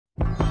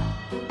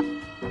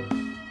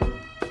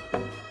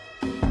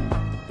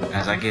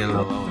as I get a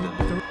little older.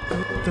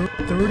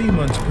 30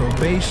 months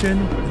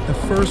probation, with the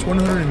first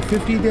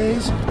 150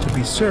 days to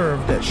be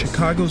served at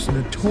Chicago's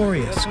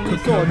notorious When we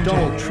thought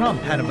Donald Trump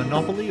had a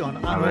monopoly on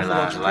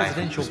unorthodox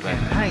presidential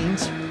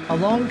campaigns,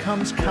 along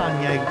comes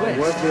Kanye West.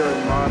 What's your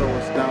motto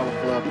or style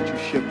of club that you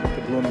ship with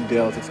the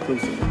Bloomingdale's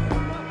exclusively?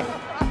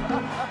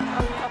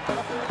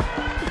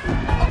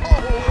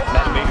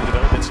 That major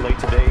developments late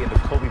today in the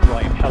Kobe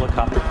Bryant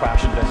helicopter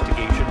crash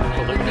investigation.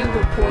 A new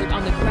report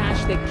on the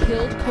crash that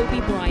killed Kobe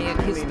Bryant.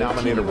 His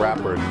nominated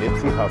rapper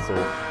Nipsey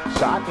Hussle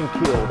shot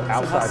and killed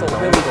outside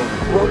Hussle really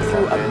broke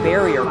through a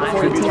barrier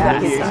before he took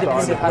out his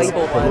independent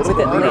label with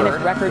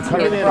Atlantic Records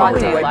in broad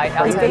daylight.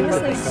 He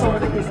famously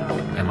sold his own.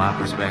 And my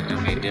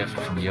perspective may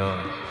differ from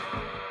yours.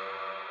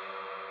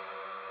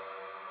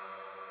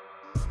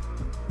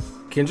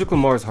 Kendrick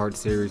Lamar's Heart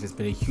series has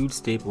been a huge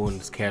staple in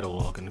his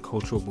catalog and the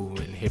cultural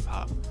movement in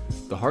hip-hop.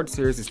 The Heart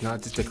series is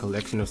not just a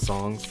collection of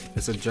songs,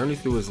 it's a journey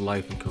through his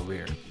life and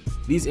career.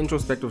 These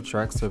introspective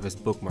tracks serve as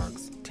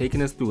bookmarks,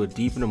 taking us through a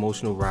deep and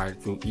emotional ride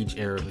through each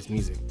era of his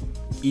music.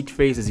 Each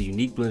phase is a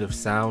unique blend of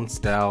sound,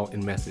 style,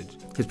 and message.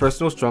 His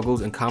personal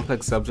struggles and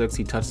complex subjects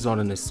he touches on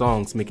in his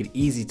songs make it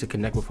easy to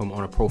connect with him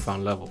on a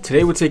profound level.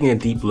 Today we're taking a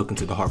deep look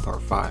into the Heart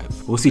Part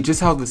 5. We'll see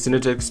just how the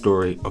synergetic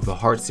story of the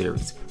Heart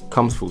series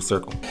comes full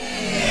circle.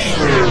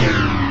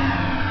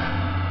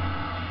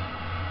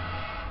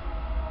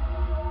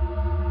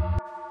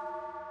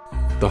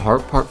 The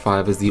Heart Part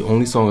 5 is the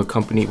only song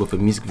accompanied with a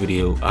music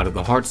video out of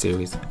the Heart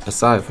series,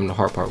 aside from the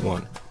Heart Part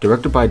 1.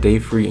 Directed by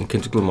Dave Free and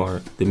Kendrick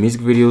Lamar, the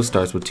music video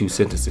starts with two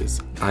sentences: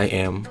 I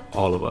am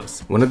all of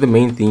us. One of the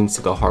main themes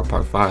to the Heart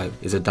Part 5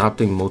 is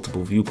adopting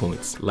multiple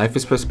viewpoints. Life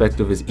as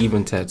perspective is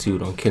even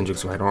tattooed on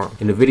Kendrick's right arm.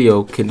 In the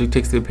video, Kendrick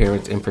takes the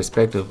appearance and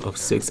perspective of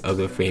 6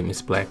 other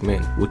famous black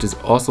men, which is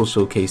also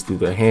showcased through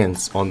their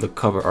hands on the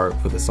cover art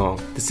for the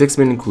song. The 6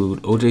 men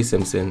include O.J.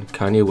 Simpson,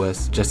 Kanye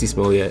West, Jussie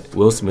Smollett,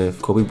 Will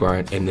Smith, Kobe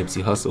Bryant, and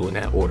Nipsey Hussle in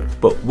that order.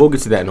 But we'll get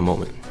to that in a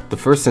moment. The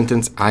first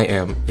sentence, I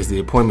am, is the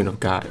appointment of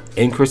God.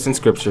 In Christian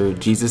scripture,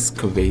 Jesus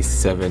conveys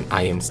 7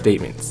 I am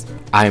statements.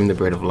 I am the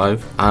bread of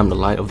life. I am the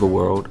light of the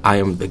world. I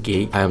am the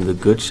gate. I am the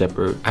good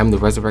shepherd. I am the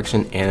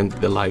resurrection and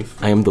the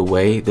life. I am the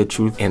way, the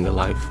truth, and the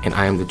life. And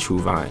I am the true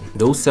vine.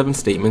 Those 7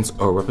 statements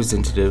are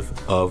representative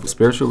of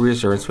spiritual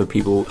reassurance for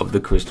people of the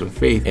Christian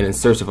faith and in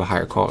search of a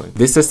higher calling.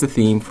 This sets the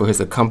theme for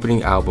his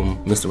accompanying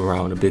album, Mr.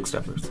 Morale and the Big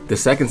Steppers. The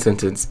second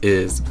sentence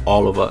is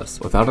all of us.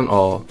 Without an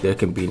all, there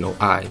can be no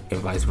I, and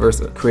vice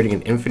versa, creating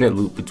an infinite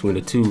loop between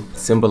the two,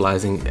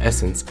 symbolizing the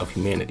essence of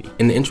humanity.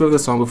 In the intro of the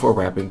song before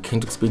rapping,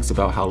 Kendrick speaks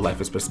about how life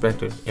is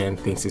perspective and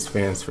thanks his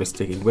fans for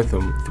sticking with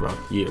him throughout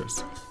the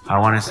years. I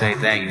want to say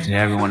thank you to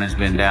everyone that's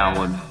been down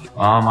with me.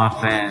 All my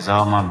fans,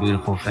 all my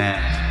beautiful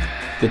fans.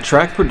 The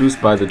track,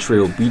 produced by the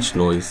trio Beach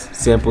Noise,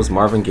 samples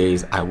Marvin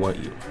Gaye's I Want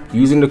You.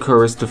 Using the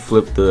chorus to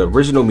flip the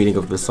original meaning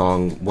of the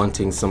song,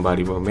 wanting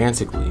somebody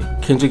romantically,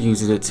 Kendrick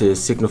uses it to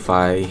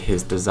signify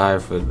his desire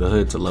for the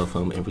hood to love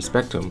him and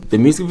respect him. The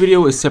music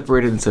video is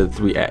separated into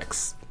 3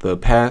 acts: the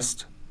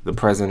past, the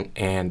present,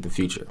 and the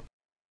future.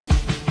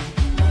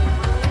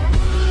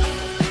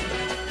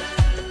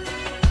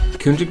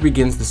 Kendrick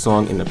begins the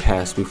song in the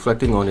past,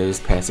 reflecting on his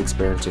past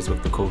experiences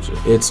with the culture.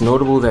 It's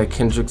notable that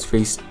Kendrick's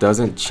face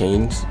doesn't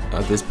change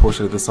this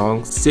portion of the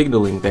song,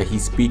 signaling that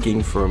he's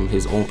speaking from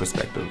his own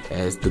perspective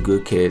as the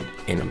good kid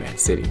in a mad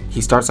city. He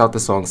starts out the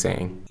song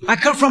saying, I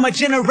come from a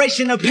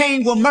generation of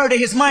pain will murder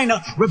his minor,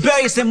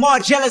 rebellious and more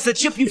jealous of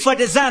chip you for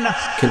designer.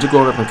 Kendrick,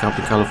 growing up in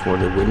Compton,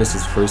 California, witnessed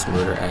his first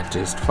murder at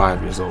just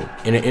 5 years old.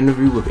 In an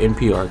interview with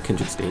NPR,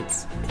 Kendrick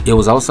states, "It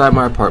was outside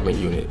my apartment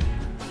unit.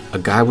 A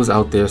guy was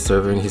out there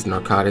serving his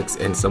narcotics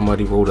and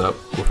somebody rolled up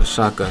with a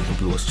shotgun and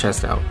blew his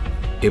chest out.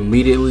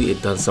 Immediately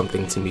it done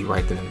something to me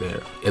right then and there.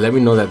 It let me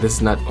know that this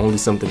is not only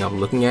something I'm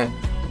looking at,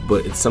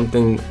 but it's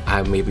something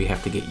I maybe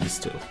have to get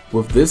used to."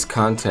 With this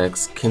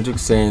context, Kendrick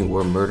saying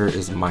where murder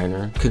is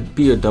minor could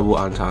be a double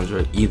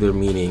entendre, either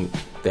meaning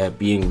that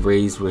being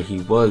raised where he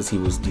was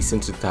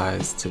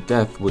desensitized to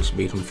death, which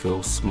made him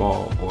feel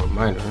small or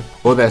minor,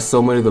 or that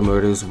so many of the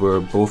murders were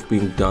both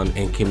being done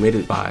and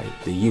committed by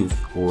the youth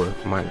or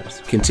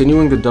minors.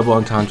 Continuing the double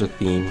entendre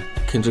theme,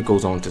 Kendrick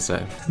goes on to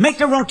say, Make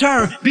the wrong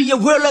turn, be your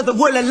will of the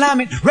will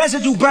alignment,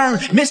 residue burn,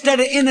 missed at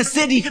the inner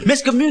city,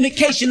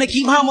 miscommunication to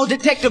keep homo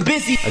detector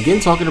busy. Again,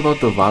 talking about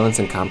the violence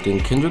in Compton,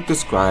 Kendrick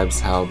describes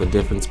how the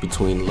difference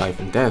between life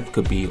and death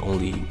could be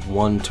only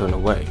one turn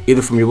away.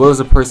 Either from your will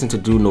as a person to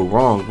do no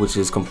wrong, which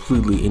is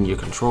completely in your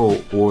control,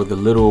 or the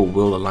literal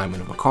will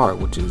alignment of a car,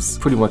 which is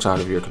pretty much out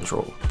of your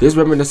control. This is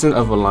reminiscent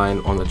of a line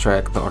on the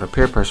track The Art of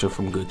Peer Pressure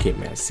from Good Kid,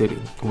 Mad City,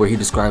 where he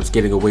describes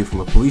getting away from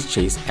a police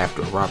chase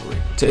after a robbery.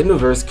 To end the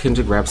verse,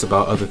 Kendrick raps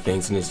about other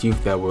things in his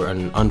youth that were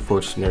an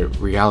unfortunate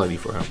reality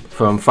for him.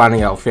 From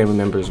finding out family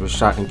members were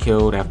shot and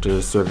killed after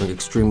serving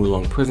extremely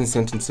long prison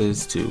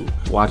sentences, to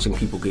watching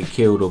people get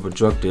killed over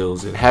drug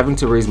deals, and having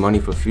to raise money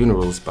for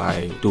funerals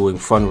by doing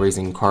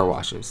fundraising car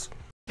washes.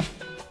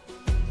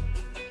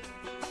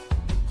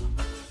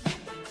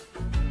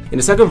 In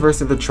the second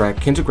verse of the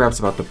track, Kendrick raps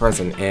about the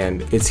present,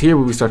 and it's here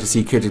where we start to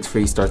see Kendrick's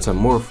face start to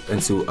morph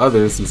into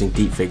others using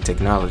deepfake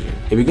technology.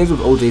 It begins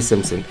with O.J.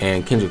 Simpson,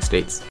 and Kendrick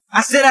states,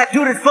 I said I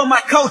do this for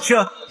my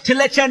culture, to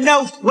let y'all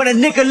know what a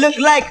nigga look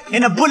like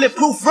in a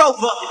bulletproof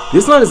Rover.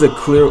 This line is a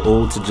clear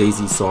ode to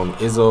Jay-Z's song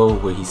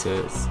Izzo, where he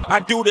says, I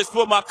do this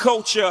for my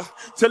culture,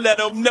 to let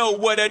them know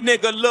what a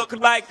nigga look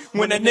like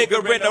when a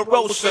nigga in a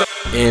roaster.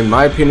 In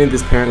my opinion,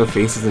 this pairing of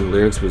faces and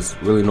lyrics was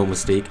really no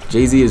mistake.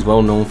 Jay-Z is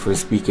well known for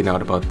speaking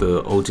out about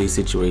the OJ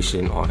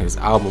situation on his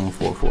album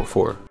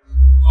 444.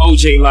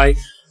 OJ like,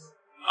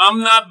 I'm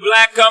not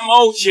black, I'm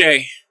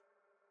OJ.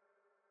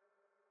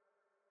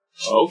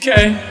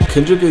 Okay.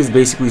 Kendrick is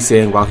basically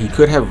saying while he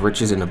could have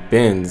riches in a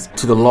Benz,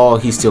 to the law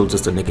he's still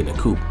just a nigga in a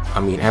coupe. I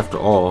mean, after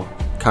all,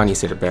 Kanye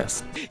said it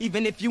best.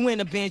 Even if you in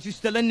a Benz, you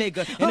still a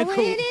nigga in a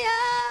coupe.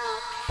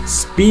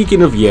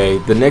 Speaking of Ye,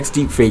 the next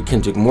deepfake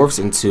Kendrick morphs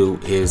into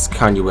is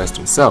Kanye West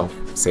himself,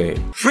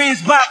 saying,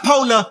 Friends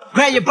bipolar,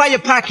 grab you by your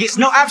pockets,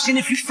 no option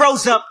if you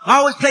froze up, I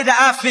always play the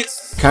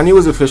offense. Kanye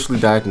was officially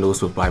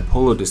diagnosed with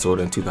bipolar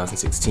disorder in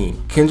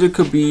 2016. Kendrick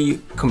could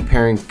be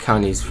comparing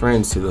Kanye's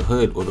friends to the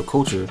hood or the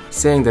culture,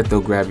 saying that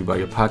they'll grab you by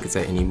your pockets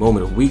at any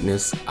moment of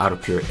weakness out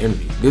of pure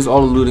envy. This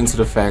all alluding to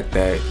the fact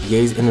that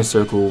Ye's inner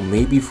circle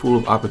may be full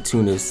of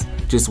opportunists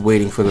just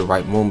waiting for the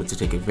right moment to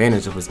take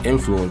advantage of his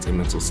influence and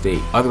mental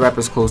state. Other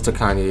rappers close to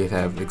Kanye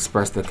have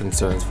expressed their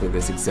concerns for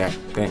this exact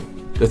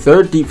thing. The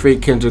third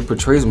deepfake Kendrick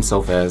portrays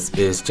himself as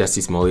is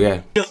Jussie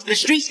Smollett. The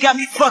streets got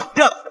me fucked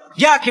up.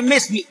 Y'all can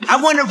miss me.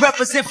 I want to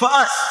represent for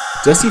us.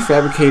 Jussie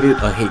fabricated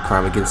a hate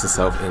crime against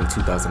himself in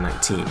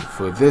 2019.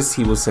 For this,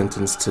 he was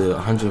sentenced to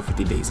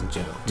 150 days in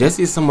jail.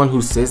 Jussie is someone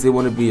who says they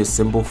want to be a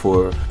symbol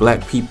for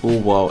black people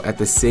while at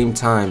the same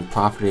time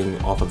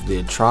profiting off of the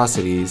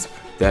atrocities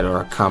that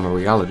are a common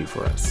reality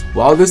for us.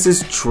 While this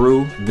is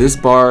true, this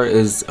bar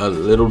is a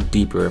little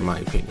deeper in my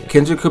opinion.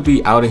 Kendrick could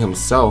be outing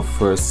himself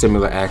for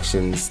similar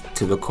actions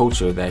to the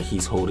culture that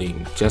he's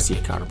holding Jussie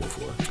accountable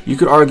for. You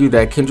could argue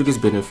that Kendrick is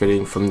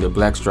benefiting from the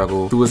black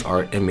struggle through his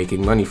art and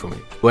making money from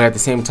it, but at the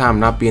same time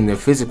not being there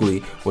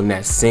physically when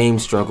that same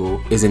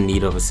struggle is in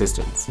need of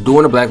assistance.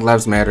 During the Black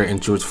Lives Matter and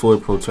George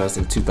Floyd protests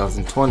in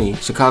 2020,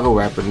 Chicago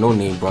rapper No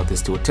Name brought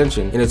this to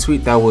attention in a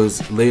tweet that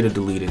was later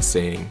deleted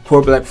saying,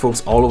 "Poor black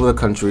folks all over the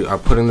country are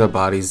putting their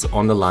bodies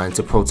on the line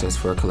to protest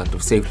for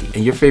collective safety,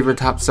 and your favorite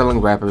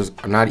top-selling rappers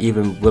are not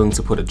even willing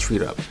to put a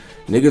tweet up.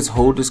 Niggas'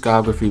 whole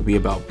discography be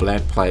about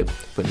black plight,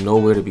 but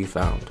nowhere to be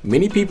found."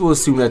 Many people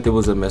assume that there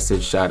was a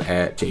message shot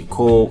at J.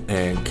 Cole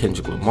and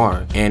Kendrick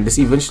Lamar, and this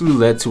eventually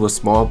led to a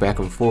small back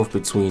and forth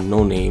between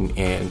No Name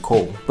and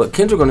Cole. But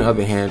Kendrick, on the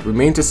other hand,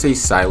 remained to stay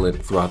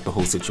silent throughout the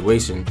whole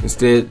situation,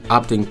 instead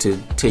opting to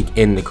take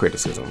in the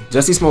criticism.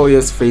 Jussie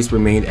Smollett's face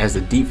remained as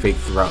a deepfake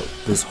throughout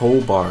this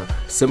whole bar,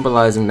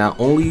 symbolizing not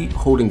only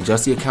holding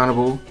Jussie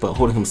accountable, but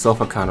holding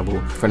himself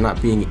accountable for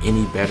not being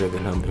any better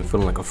than him and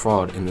feeling like a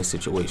fraud in this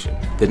situation.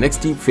 The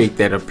next deepfake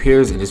that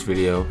appears in this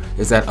video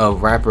is that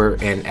of rapper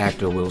and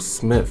actor Will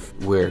Smith,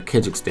 where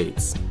Kendrick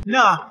states,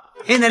 Nah,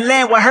 in a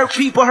land where hurt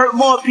people hurt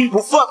more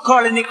people, fuck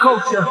calling it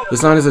culture.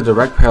 This line is a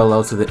direct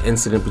parallel to the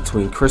incident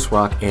between Chris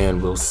Rock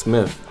and Will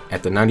Smith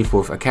at the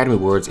 94th Academy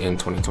Awards in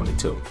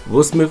 2022.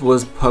 Will Smith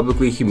was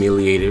publicly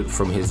humiliated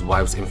from his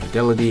wife's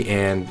infidelity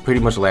and pretty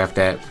much laughed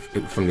at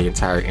from the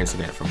entire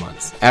incident for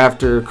months.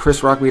 After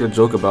Chris Rock made a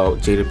joke about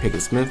Jada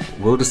Pinkett Smith,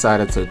 Will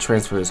decided to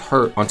transfer his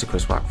hurt onto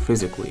Chris Rock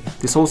physically.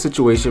 This whole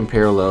situation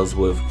parallels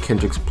with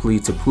Kendrick's plea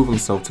to prove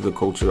himself to the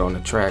culture on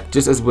the track,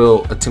 just as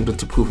Will attempted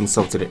to prove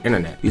himself to the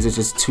internet. These are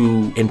just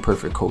two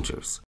imperfect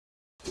cultures.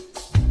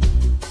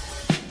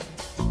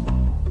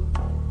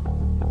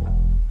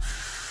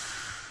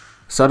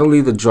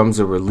 Suddenly, the drums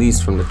are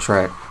released from the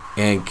track,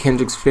 and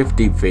Kendrick's fifth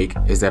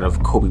deepfake is that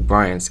of Kobe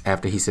Bryant's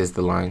after he says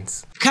the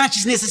lines,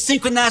 Consciousness is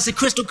synchronized and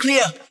crystal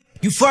clear.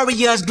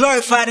 Euphoria is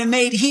glorified and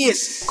made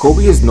his.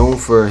 Kobe is known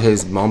for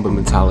his Mamba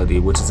mentality,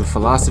 which is a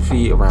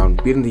philosophy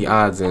around beating the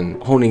odds and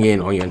honing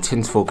in on your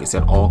intense focus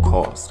at all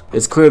costs.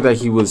 It's clear that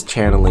he was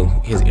channeling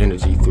his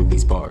energy through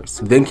these bars.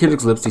 Then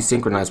Kendrick's lips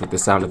desynchronize with the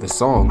sound of the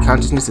song.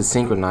 Consciousness is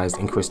synchronized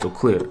and crystal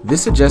clear.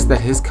 This suggests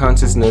that his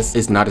consciousness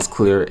is not as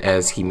clear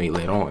as he may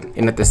let on.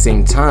 And at the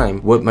same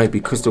time, what might be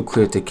crystal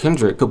clear to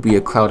Kendrick could be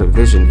a clouded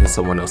vision in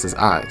someone else's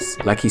eyes,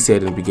 like he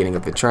said in the beginning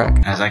of the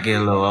track. As I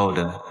get a little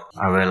older,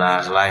 I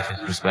realize life is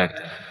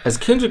perspective. As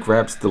Kendrick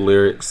raps the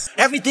lyrics,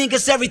 Everything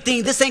is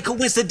everything, this ain't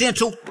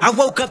coincidental. I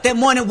woke up that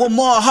morning with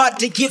more heart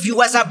to give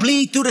you as I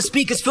bleed through the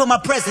speakers, feel my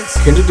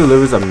presence. Kendrick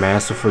delivers a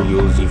masterful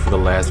eulogy for the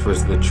last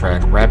verse of the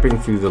track, rapping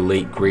through the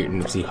late great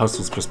Nipsey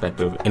Hussle's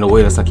perspective in a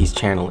way that's like he's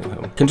channeling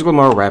him. Kendrick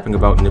Lamar rapping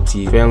about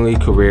Nipsey's family,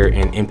 career,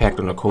 and impact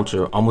on the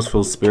culture almost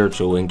feels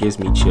spiritual and gives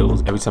me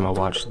chills every time I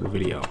watch the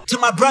video. To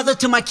my brother,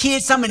 to my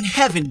kids, I'm in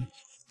heaven.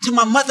 To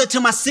my mother,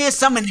 to my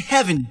sis, I'm in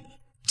heaven.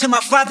 To my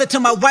father, to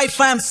my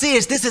wife, I'm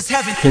serious, this is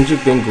heaven.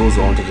 Kendrick then goes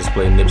on to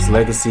display Nip's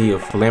legacy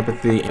of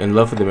philanthropy and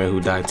love for the man who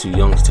died too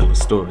young to tell a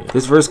story.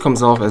 This verse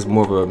comes off as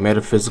more of a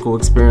metaphysical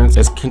experience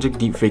as Kendrick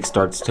deepfake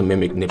starts to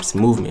mimic Nip's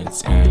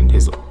movements and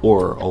his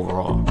aura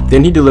overall.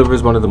 Then he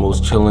delivers one of the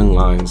most chilling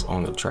lines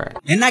on the track.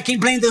 And I can't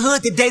blame the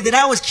hood the day that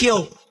I was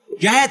killed.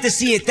 You had to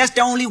see it, that's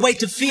the only way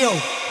to feel.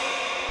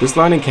 This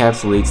line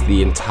encapsulates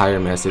the entire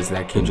message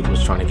that Kendrick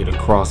was trying to get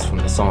across from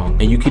the song,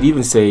 and you could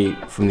even say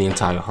from the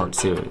entire Heart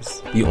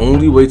series. The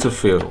only way to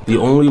feel, the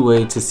only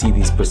way to see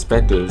these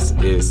perspectives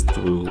is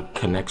through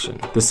connection.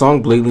 The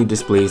song blatantly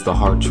displays the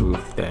hard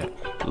truth that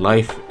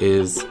life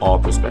is all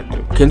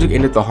perspective. Kendrick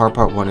ended the Heart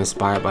Part 1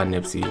 inspired by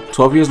Nipsey.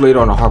 12 years later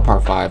on the Heart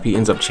Part 5, he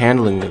ends up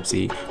channeling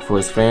Nipsey for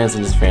his fans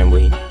and his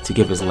family to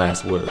give his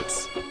last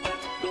words.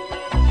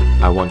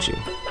 I want you.